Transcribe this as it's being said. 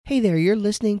Hey there, you're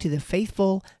listening to the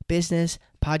Faithful Business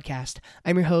Podcast.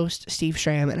 I'm your host, Steve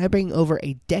Schramm, and I bring over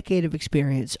a decade of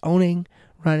experience owning,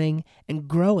 running, and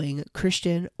growing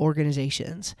Christian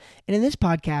organizations. And in this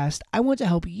podcast, I want to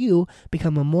help you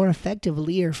become a more effective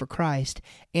leader for Christ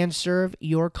and serve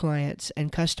your clients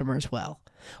and customers well.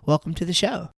 Welcome to the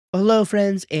show. Hello,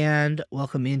 friends, and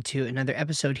welcome into another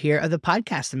episode here of the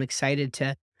podcast. I'm excited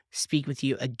to speak with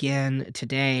you again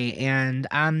today, and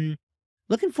I'm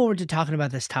looking forward to talking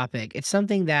about this topic. It's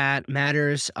something that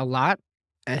matters a lot,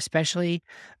 especially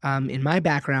in my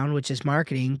background, which is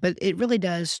marketing, but it really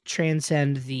does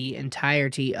transcend the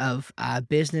entirety of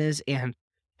business. And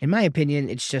in my opinion,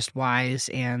 it's just wise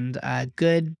and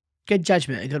good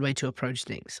judgment, a good way to approach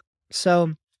things.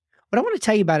 So, what I want to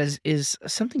tell you about is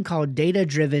something called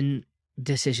data-driven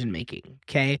decision making.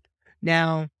 Okay,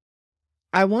 now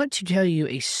I want to tell you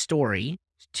a story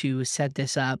to set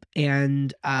this up,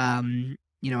 and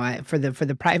for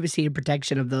the privacy and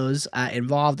protection of those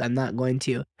involved, I'm not going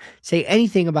to say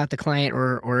anything about the client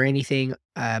or anything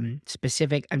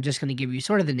specific. I'm just going to give you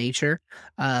sort of the nature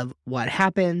of what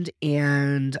happened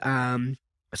and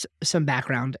some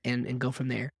background and go from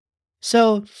there.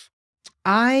 So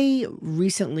I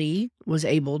recently was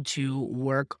able to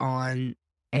work on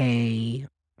a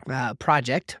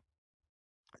project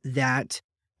that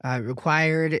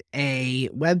required a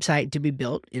website to be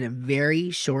built in a very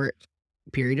short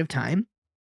period of time.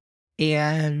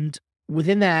 And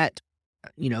within that,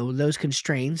 those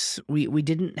constraints, we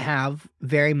didn't have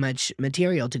very much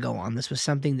material to go on. This was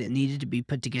something that needed to be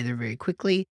put together very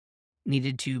quickly,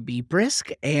 needed to be brisk,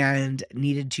 and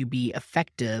needed to be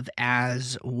effective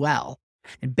as well.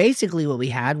 And basically, what we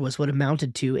had was what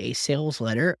amounted to a sales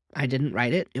letter. I didn't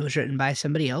write it, it was written by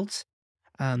somebody else.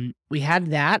 We had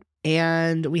that,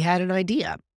 and we had an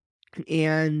idea.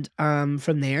 And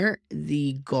from there,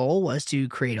 the goal was to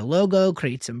create a logo,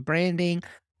 create some branding,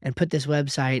 and put this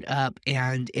website up.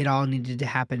 And it all needed to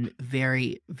happen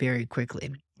very, very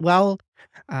quickly. Well,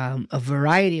 a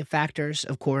variety of factors,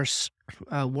 of course,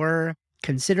 were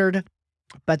considered,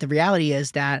 but the reality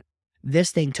is that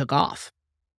this thing took off.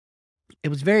 It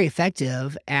was very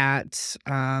effective at,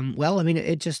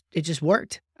 it just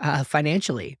worked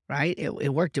financially, right?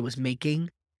 It worked. It was making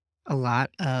a lot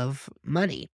of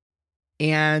money.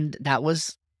 And that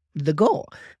was the goal,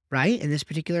 right? And this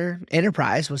particular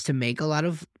enterprise was to make a lot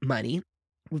of money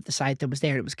with the site that was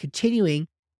there. It was continuing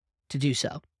to do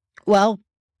so. Well,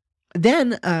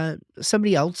 then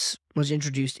somebody else was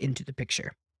introduced into the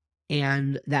picture.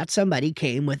 And that somebody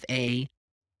came with a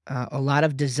lot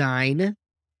of design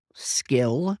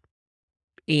skill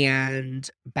and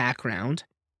background.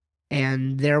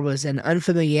 And there was an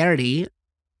unfamiliarity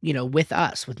with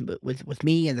us, with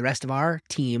me and the rest of our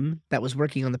team that was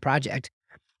working on the project.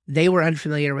 They were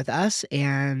unfamiliar with us,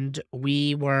 and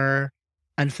we were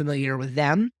unfamiliar with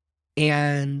them.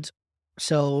 And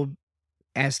so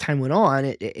as time went on,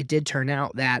 it did turn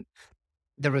out that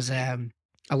there was a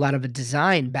lot of a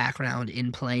design background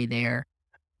in play there,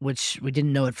 which we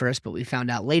didn't know at first, but we found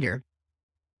out later.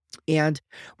 And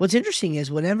what's interesting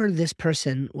is whenever this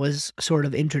person was sort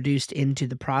of introduced into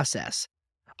the process,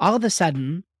 all of a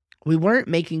sudden, we weren't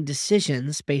making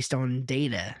decisions based on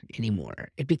data anymore.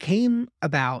 It became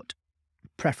about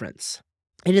preference.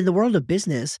 And in the world of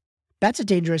business, that's a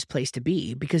dangerous place to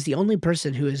be, because the only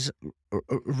person who is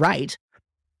right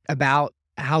about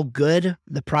how good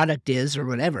the product is or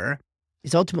whatever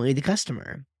is ultimately the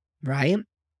customer, right?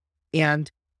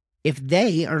 And if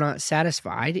they are not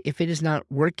satisfied, if it is not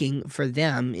working for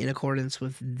them in accordance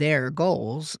with their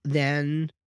goals,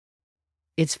 then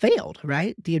it's failed,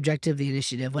 right? The objective, the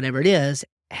initiative, whatever it is,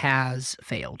 has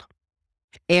failed.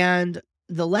 And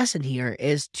the lesson here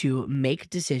is to make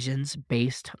decisions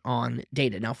based on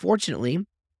data. Now, fortunately,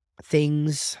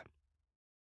 things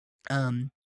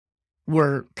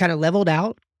were kind of leveled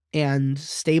out and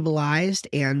stabilized,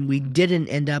 and we didn't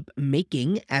end up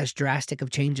making as drastic of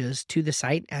changes to the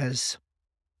site as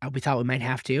we thought we might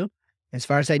have to. As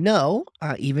far as I know,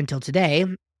 even till today,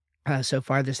 so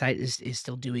far the site is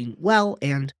still doing well,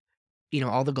 and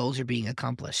all the goals are being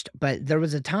accomplished. But there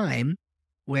was a time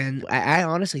when I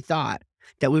honestly thought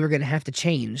that we were going to have to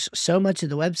change so much of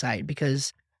the website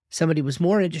because somebody was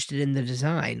more interested in the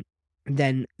design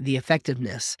than the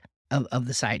effectiveness of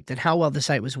the site, than how well the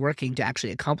site was working to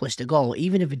actually accomplish the goal,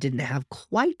 even if it didn't have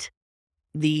quite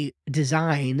the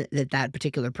design that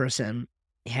particular person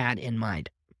had in mind.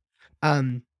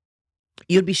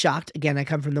 You'd be shocked. Again, I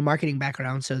come from the marketing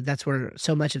background, so that's where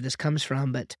so much of this comes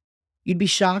from, but you'd be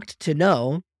shocked to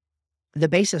know the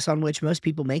basis on which most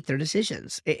people make their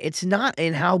decisions. It's not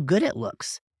in how good it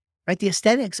looks, right? The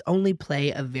aesthetics only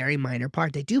play a very minor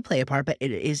part. They do play a part, but it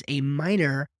is a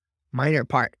minor, minor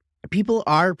part. People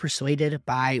are persuaded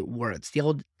by words. The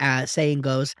old saying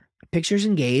goes, pictures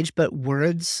engage, but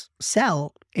words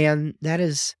sell. And that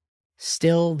is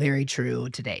still very true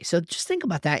today. So just think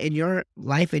about that in your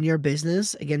life, in your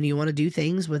business. Again, you want to do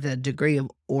things with a degree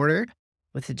of order,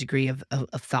 with a degree of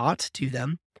thought to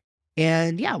them.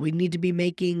 And yeah, we need to be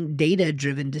making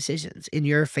data-driven decisions in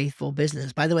your faithful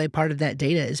business. By the way, part of that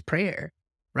data is prayer,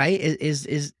 right?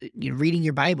 Reading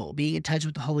your Bible, being in touch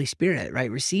with the Holy Spirit,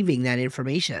 right? Receiving that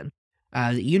information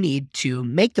that you need to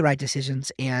make the right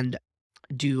decisions and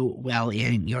do well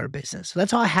in your business. So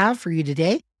that's all I have for you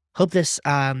today. Hope this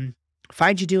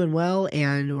finds you doing well,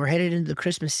 and we're headed into the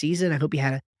Christmas season. I hope you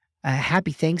had a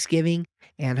happy Thanksgiving,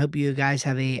 and hope you guys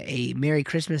have a Merry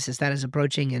Christmas as that is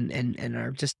approaching, and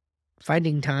are just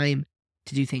finding time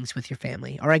to do things with your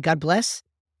family. All right, God bless,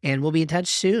 and we'll be in touch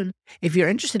soon. If you're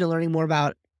interested in learning more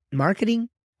about marketing,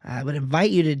 I would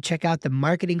invite you to check out the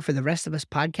Marketing for the Rest of Us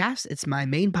podcast. It's my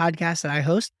main podcast that I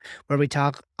host, where we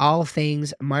talk all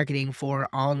things marketing for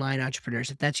online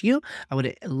entrepreneurs. If that's you, I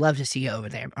would love to see you over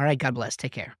there. All right, God bless.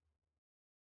 Take care.